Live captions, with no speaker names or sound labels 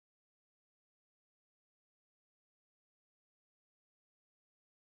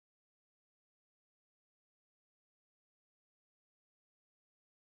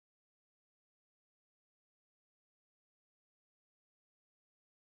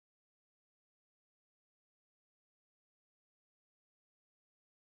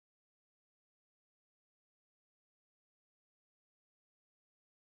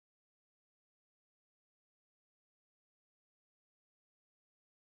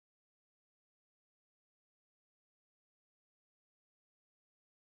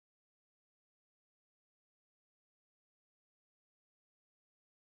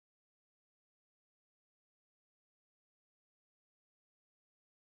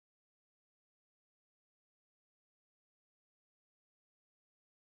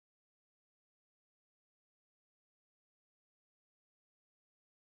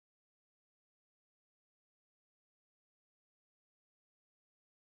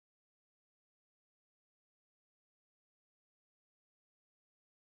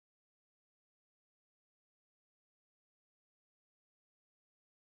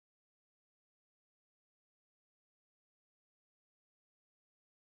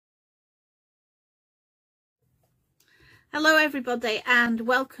Hello everybody, and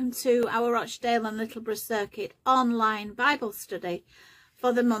welcome to our Rochdale and Littleborough Circuit online Bible study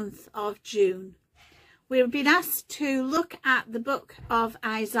for the month of June. We've been asked to look at the book of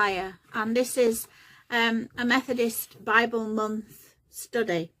Isaiah, and this is a Methodist Bible month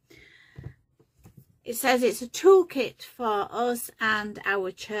study. It says it's a toolkit for us and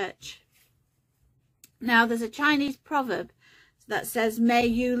our church. Now there's a Chinese proverb that says, "May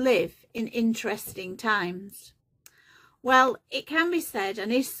you live in interesting times." Well, it can be said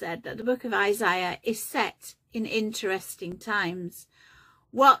and is said that the book of Isaiah is set in interesting times.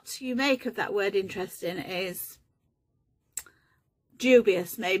 What you make of that word interesting is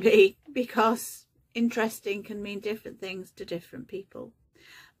dubious, maybe, because interesting can mean different things to different people.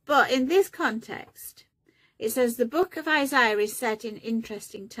 But in this context, it says the book of Isaiah is set in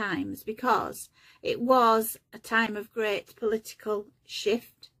interesting times because it was a time of great political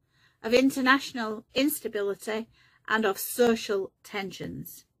shift, of international instability, and of social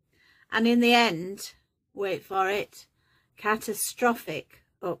tensions, and in the end, wait for it, catastrophic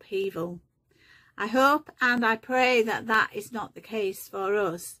upheaval. I hope and I pray that that is not the case for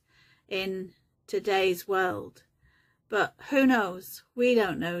us in today's world, but who knows? We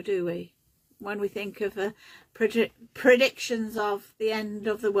don't know, do we? When we think of predictions of the end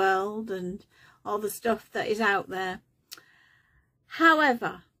of the world and all the stuff that is out there.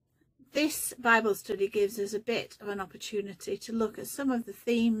 However, this Bible study gives us a bit of an opportunity to look at some of the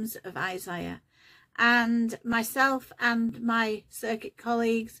themes of Isaiah, and myself and my circuit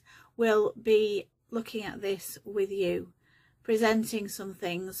colleagues will be looking at this with you, presenting some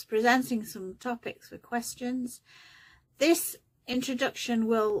things, presenting some topics for questions. This introduction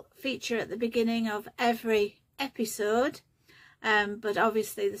will feature at the beginning of every episode, but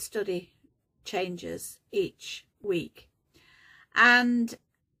obviously the study changes each week, and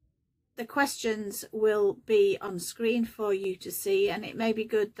the questions will be on screen for you to see, and it may be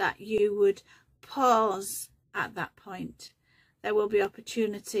good that you would pause at that point. There will be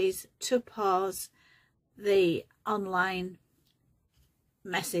opportunities to pause the online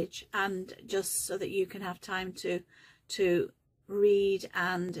message, and just so that you can have time to read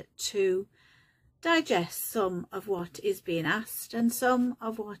and to digest some of what is being asked and some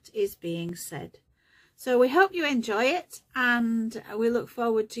of what is being said. So we hope you enjoy it, and we look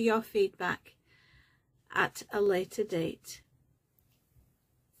forward to your feedback at a later date.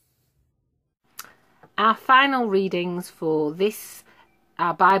 Our final readings for this,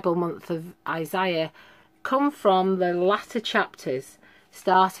 our Bible month of Isaiah, come from the latter chapters,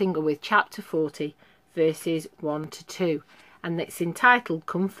 starting with chapter 40, verses 1 to 2, and it's entitled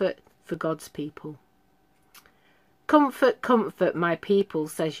Comfort for God's People. Comfort, comfort my people,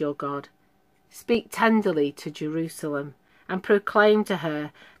 says your God. Speak tenderly to Jerusalem and proclaim to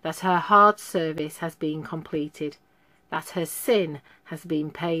her that her hard service has been completed, that her sin has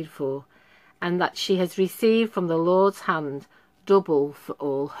been paid for, and that she has received from the Lord's hand double for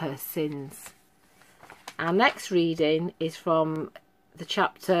all her sins. Our next reading is from the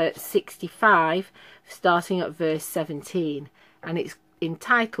chapter 65, starting at verse 17, and it's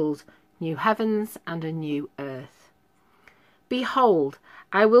entitled New Heavens and a New Earth. Behold,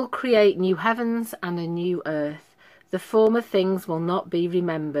 I will create new heavens and a new earth. The former things will not be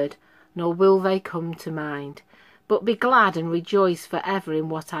remembered, nor will they come to mind. But be glad and rejoice forever in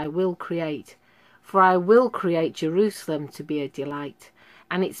what I will create. For I will create Jerusalem to be a delight,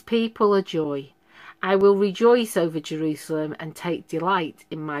 and its people a joy. I will rejoice over Jerusalem and take delight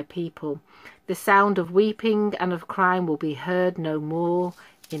in my people. The sound of weeping and of crying will be heard no more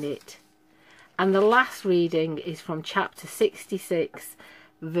in it. And the last reading is from chapter 66,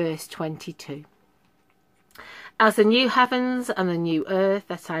 verse 22. As the new heavens and the new earth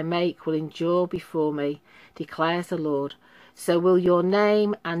that I make will endure before me, declares the Lord, so will your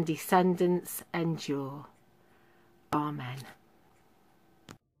name and descendants endure. Amen.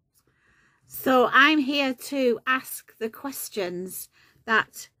 So I'm here to ask the questions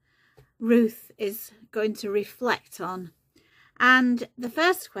that Ruth is going to reflect on. And the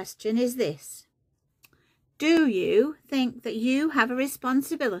first question is this: do you think that you have a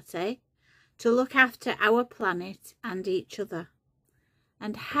responsibility to look after our planet and each other?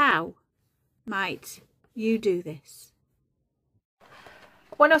 And how might you do this?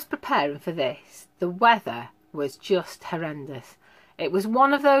 When I was preparing for this, the weather was just horrendous. It was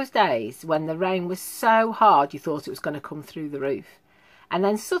one of those days when the rain was so hard you thought it was going to come through the roof. And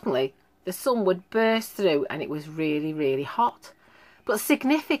then suddenly the sun would burst through and it was really, really hot. But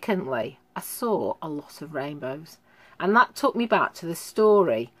significantly, I saw a lot of rainbows. And that took me back to the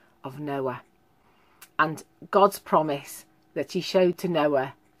story of Noah and God's promise that he showed to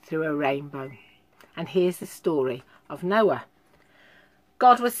Noah through a rainbow. and here's the story of Noah.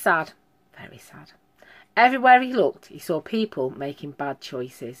 God was sad, very sad. Everywhere he looked, he saw people making bad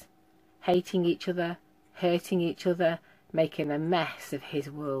choices, hating each other, hurting each other, making a mess of his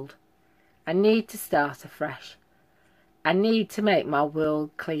world. I need to start afresh. I need to make my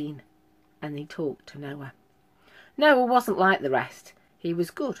world clean. And he talked to Noah. Noah wasn't like the rest. He was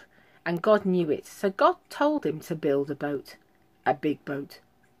good, and God knew it. So God told him to build a boat. A big boat.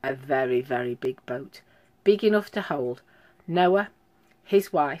 A very, very big boat. Big enough to hold Noah,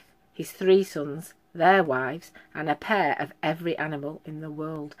 his wife, his 3 sons, their wives, and a pair of every animal in the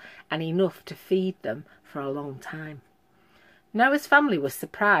world, and enough to feed them for a long time. Noah's family was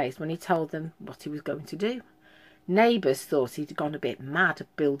surprised when he told them what he was going to do. Neighbours thought he'd gone a bit mad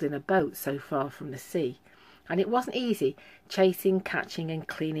building a boat so far from the sea, and it wasn't easy chasing, catching and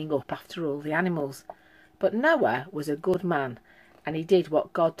cleaning up after all the animals. But Noah was a good man, and he did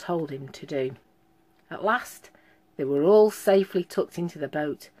what God told him to do. At last, they were all safely tucked into the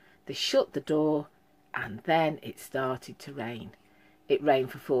boat. They shut the door, and then it started to rain. It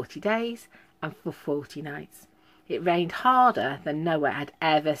rained for 40 days and for 40 nights. It rained harder than Noah had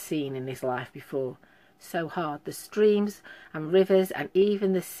ever seen in his life before. So hard the streams and rivers and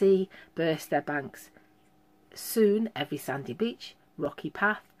even the sea burst their banks. Soon every sandy beach, rocky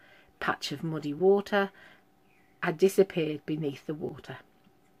path, patch of muddy water had disappeared beneath the water,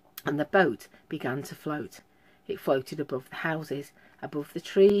 and the boat began to float. It floated above the houses, above the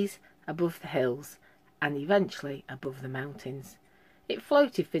trees, above the hills, and eventually above the mountains. It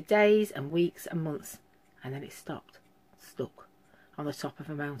floated for days and weeks and months, and then it stopped, stuck on the top of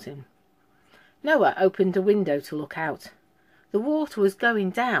a mountain. Noah opened a window to look out. The water was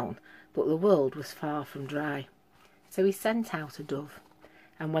going down, but the world was far from dry. So he sent out a dove,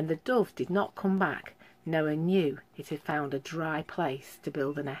 and when the dove did not come back, Noah knew it had found a dry place to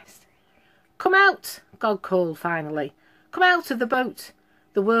build a nest. "Come out," God called finally. "Come out of the boat.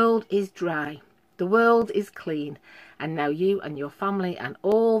 The world is dry. The world is clean, and now you and your family and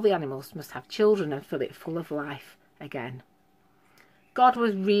all the animals must have children and fill it full of life again." God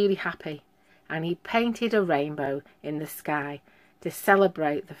was really happy, and he painted a rainbow in the sky to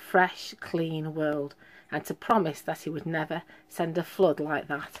celebrate the fresh, clean world and to promise that he would never send a flood like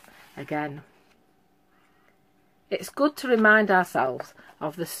that again. It's good to remind ourselves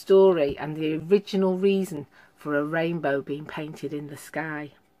of the story and the original reason for a rainbow being painted in the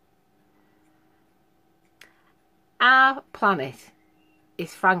sky. Our planet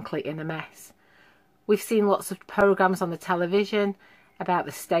is frankly in a mess. We've seen lots of programmes on the television about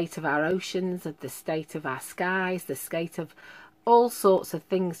the state of our oceans, of the state of our skies, the state of all sorts of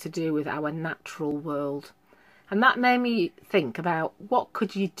things to do with our natural world. And that made me think about what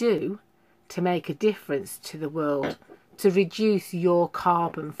could you do to make a difference to the world, to reduce your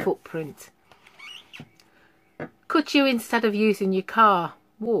carbon footprint. Could you, instead of using your car,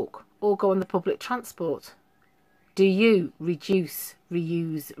 walk or go on the public transport? Do you reduce,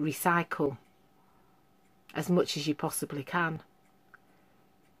 reuse, recycle as much as you possibly can?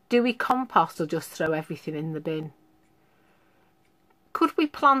 Do we compost or just throw everything in the bin? Could we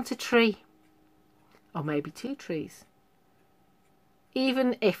plant a tree? Or maybe 2 trees?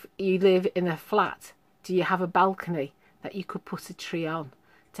 Even if you live in a flat, do you have a balcony that you could put a tree on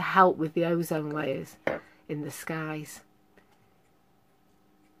to help with the ozone layers in the skies?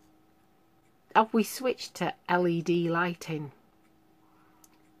 Have we switched to LED lighting?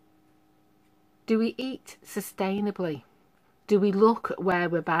 Do we eat sustainably? Do we look at where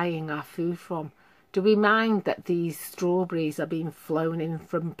we're buying our food from? Do we mind that these strawberries are being flown in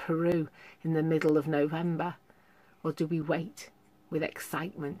from Peru in the middle of November? Or do we wait with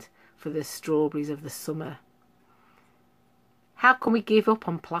excitement for the strawberries of the summer? How can we give up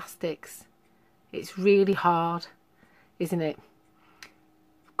on plastics? It's really hard, isn't it?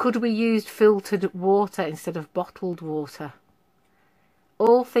 Could we use filtered water instead of bottled water?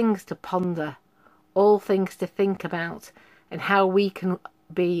 All things to ponder, all things to think about, and how we can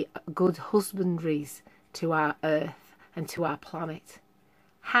be good husbandries to our earth and to our planet.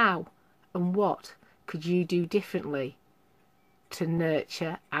 How and what could you do differently to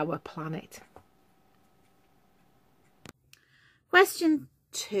nurture our planet? Question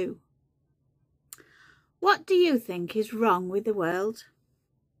 2. What do you think is wrong with the world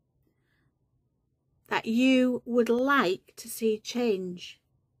that you would like to see change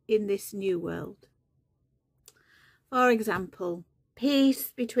in this new world? For example,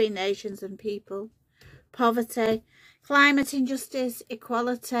 peace between nations and people, poverty, climate injustice,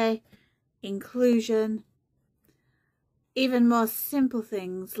 equality, inclusion, even more simple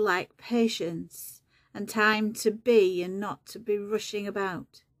things like patience and time to be and not to be rushing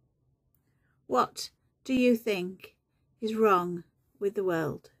about. What do you think is wrong with the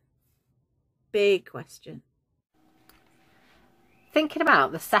world? Big question. Thinking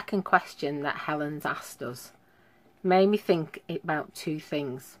about the second question that Helen's asked us made me think about two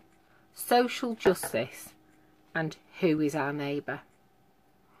things: social justice and who is our neighbour.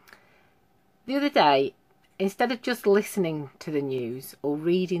 The other day, instead of just listening to the news or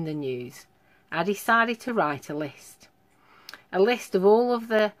reading the news, I decided to write a list of all of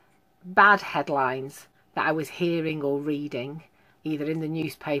the bad headlines that I was hearing or reading, either in the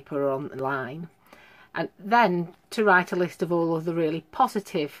newspaper or online, and then to write a list of all of the really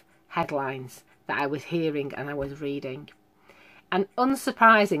positive headlines that I was hearing and I was reading. And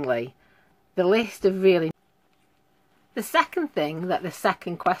unsurprisingly, the list of really... The second thing that the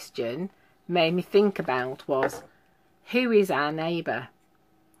second question made me think about was, who is our neighbour?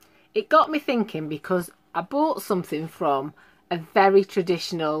 It got me thinking because I bought something from a very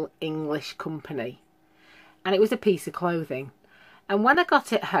traditional English company, and it was a piece of clothing. And when I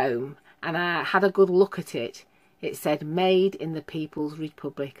got it home and I had a good look at it, it said made in the People's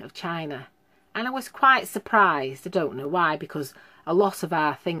Republic of China. And I was quite surprised. I don't know why, because a lot of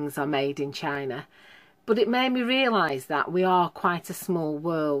our things are made in China. But it made me realise that we are quite a small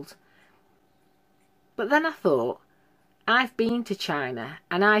world. But then I thought, I've been to China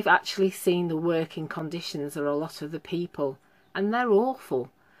and I've actually seen the working conditions of a lot of the people, and they're awful.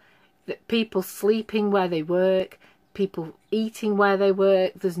 That people sleeping where they work, people eating where they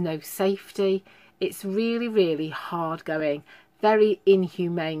work, there's no safety. It's really, really hard going, very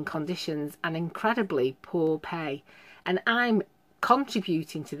inhumane conditions and incredibly poor pay. And I'm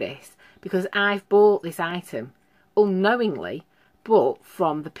contributing to this because I've bought this item unknowingly, but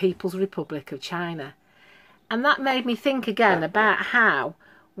from the People's Republic of China. And that made me think again about how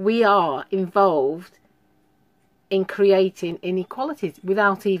we are involved in creating inequalities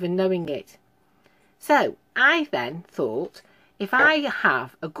without even knowing it. So I then thought, if I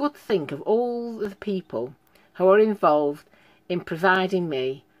have a good think of all the people who are involved in providing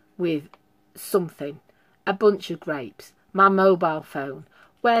me with something, a bunch of grapes, my mobile phone,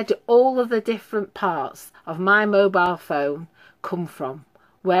 where do all of the different parts of my mobile phone come from?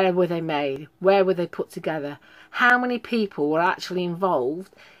 Where were they made? Where were they put together? How many people were actually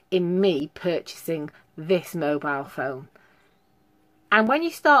involved in me purchasing this mobile phone? And when you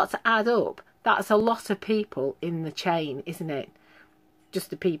start to add up, that's a lot of people in the chain, isn't it? Just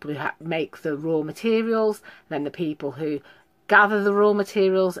the people who make the raw materials, then the people who gather the raw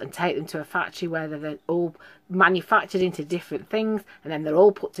materials and take them to a factory where they're all manufactured into different things, and then they're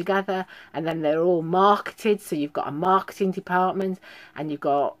all put together, and then they're all marketed. So you've got a marketing department and you've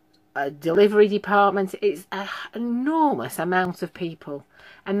got a delivery department. It's an enormous amount of people,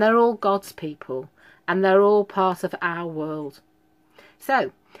 and they're all God's people, and they're all part of our world.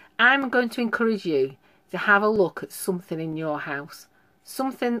 So I'm going to encourage you to have a look at something in your house,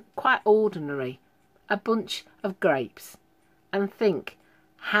 something quite ordinary, a bunch of grapes, and think,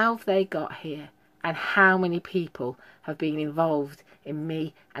 how have they got here, and how many people have been involved in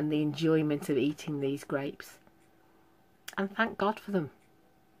me and the enjoyment of eating these grapes, and thank God for them.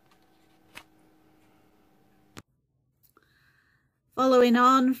 Following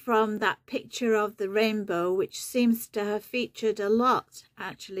on from that picture of the rainbow, which seems to have featured a lot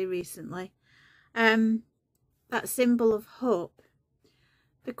actually recently, that symbol of hope,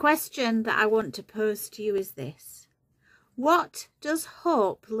 the question that I want to pose to you is this: what does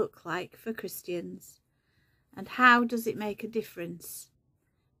hope look like for Christians, and how does it make a difference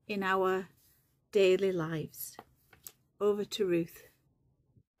in our daily lives? Over to Ruth.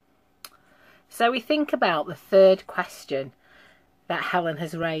 So we think about the third question that Helen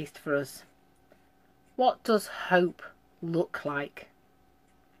has raised for us. What does hope look like?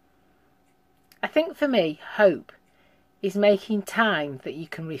 I think for me, hope is making time that you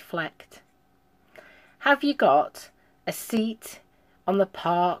can reflect. Have you got a seat on the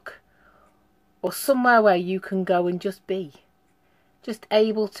park or somewhere where you can go and just be, just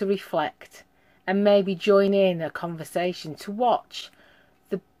able to reflect and maybe join in a conversation, to watch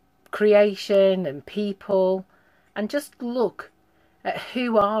the creation and people and just look at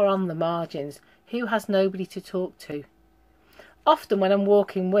who are on the margins, who has nobody to talk to? Often when I'm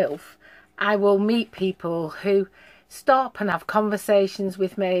walking Wilf, I will meet people who stop and have conversations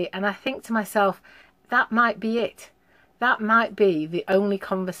with me, and I think to myself, that might be it. That might be the only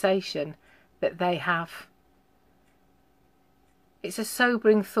conversation that they have. It's a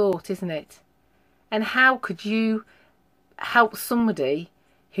sobering thought, isn't it? And how could you help somebody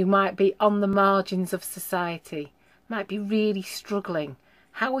who might be on the margins of society, might be really struggling?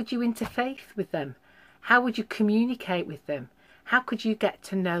 How would you interface with them? How would you communicate with them? How could you get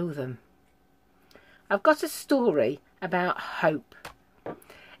to know them? I've got a story about hope.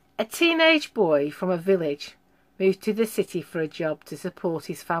 A teenage boy from a village moved to the city for a job to support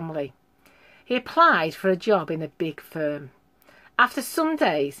his family. He applied for a job in a big firm. After some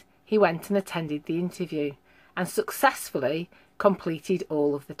days, he went and attended the interview and successfully completed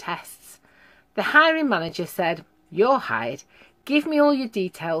all of the tests. The hiring manager said, "You're hired. Give me all your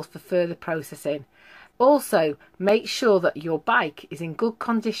details for further processing. Also, make sure that your bike is in good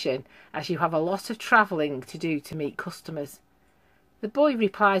condition as you have a lot of travelling to do to meet customers." The boy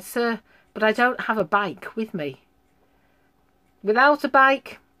replied, "Sir, but I don't have a bike with me." "Without a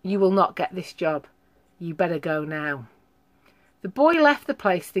bike, you will not get this job. You better go now." The boy left the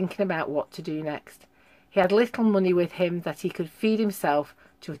place thinking about what to do next. He had little money with him that he could feed himself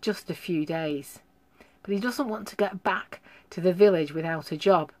to just a few days. But he doesn't want to get back to the village without a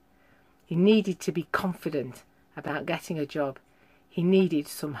job. He needed to be confident about getting a job. He needed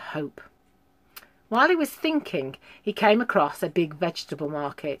some hope. While he was thinking, he came across a big vegetable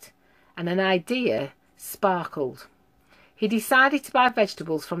market, and an idea sparkled. He decided to buy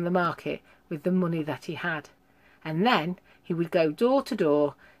vegetables from the market with the money that he had, and then he would go door to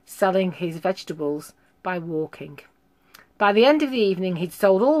door selling his vegetables by walking. By the end of the evening, he'd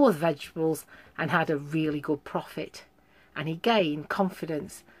sold all the vegetables and had a really good profit, and he gained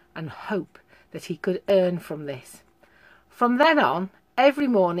confidence and hope that he could earn from this. From then on, every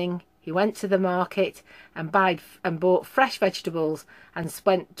morning he went to the market and bought fresh vegetables and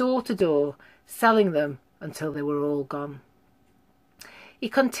went door to door selling them until they were all gone. He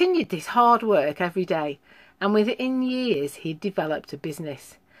continued this hard work every day, and within years he'd developed a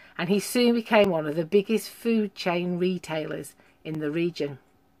business, and he soon became one of the biggest food chain retailers in the region.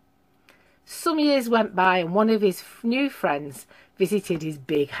 Some years went by, and one of his new friends visited his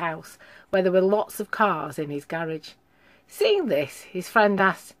big house where there were lots of cars in his garage. Seeing this, his friend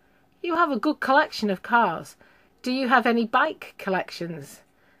asked, "You have a good collection of cars. Do you have any bike collections?"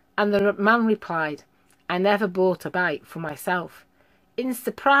 And the man replied, "I never bought a bike for myself." In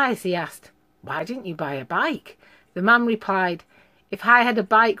surprise, he asked, "Why didn't you buy a bike?" The man replied, "If I had a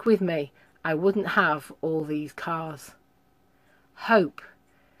bike with me, I wouldn't have all these cars." Hope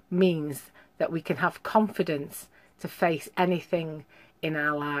means that we can have confidence to face anything in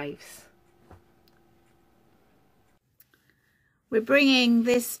our lives. We're bringing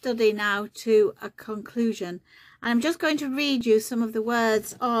this study now to a conclusion, and I'm just going to read you some of the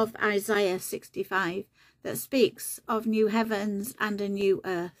words of Isaiah 65 that speaks of new heavens and a new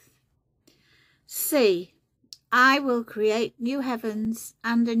earth. "See, I will create new heavens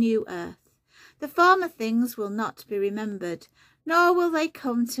and a new earth. The former things will not be remembered, nor will they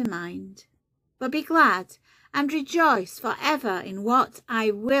come to mind. But be glad and rejoice forever in what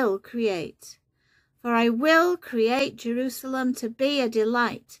I will create. For I will create Jerusalem to be a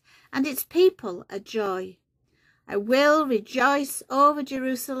delight, and its people a joy. I will rejoice over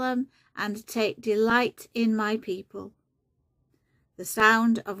Jerusalem and take delight in my people. The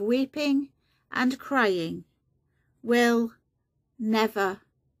sound of weeping and crying will never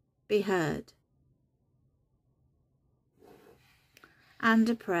be heard." And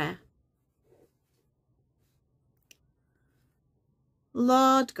a prayer.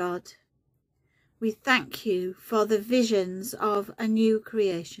 Lord God, we thank you for the visions of a new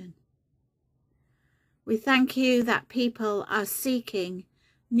creation. We thank you that people are seeking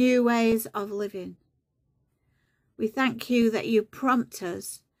new ways of living. We thank you that you prompt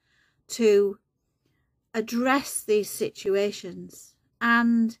us to address these situations,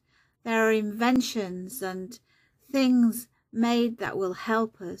 and there are inventions and things made that will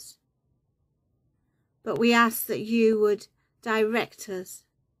help us. But we ask that you would direct us,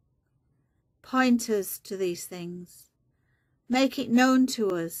 point us to these things, make it known to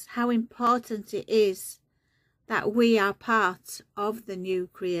us how important it is that we are part of the new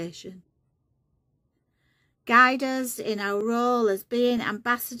creation. Guide us in our role as being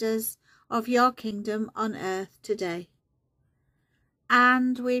ambassadors of your kingdom on earth today.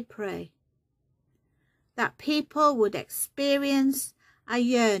 And we pray that people would experience a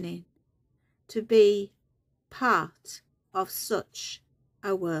yearning to be part of such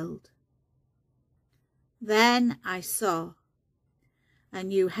a world. Then I saw a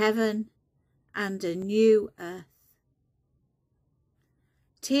new heaven and a new earth.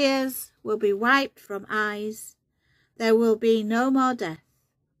 Tears will be wiped from eyes. There will be no more death,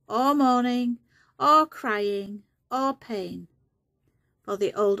 or mourning, or crying, or pain, for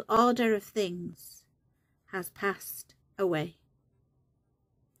the old order of things has passed away.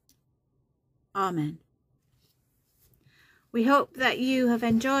 Amen. We hope that you have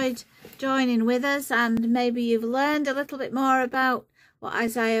enjoyed joining with us, and maybe you've learned a little bit more about what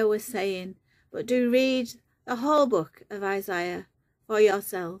Isaiah was saying. but do read the whole book of Isaiah for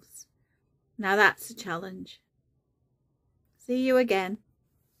yourselves. Now that's a challenge. See you again.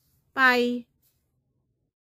 Bye.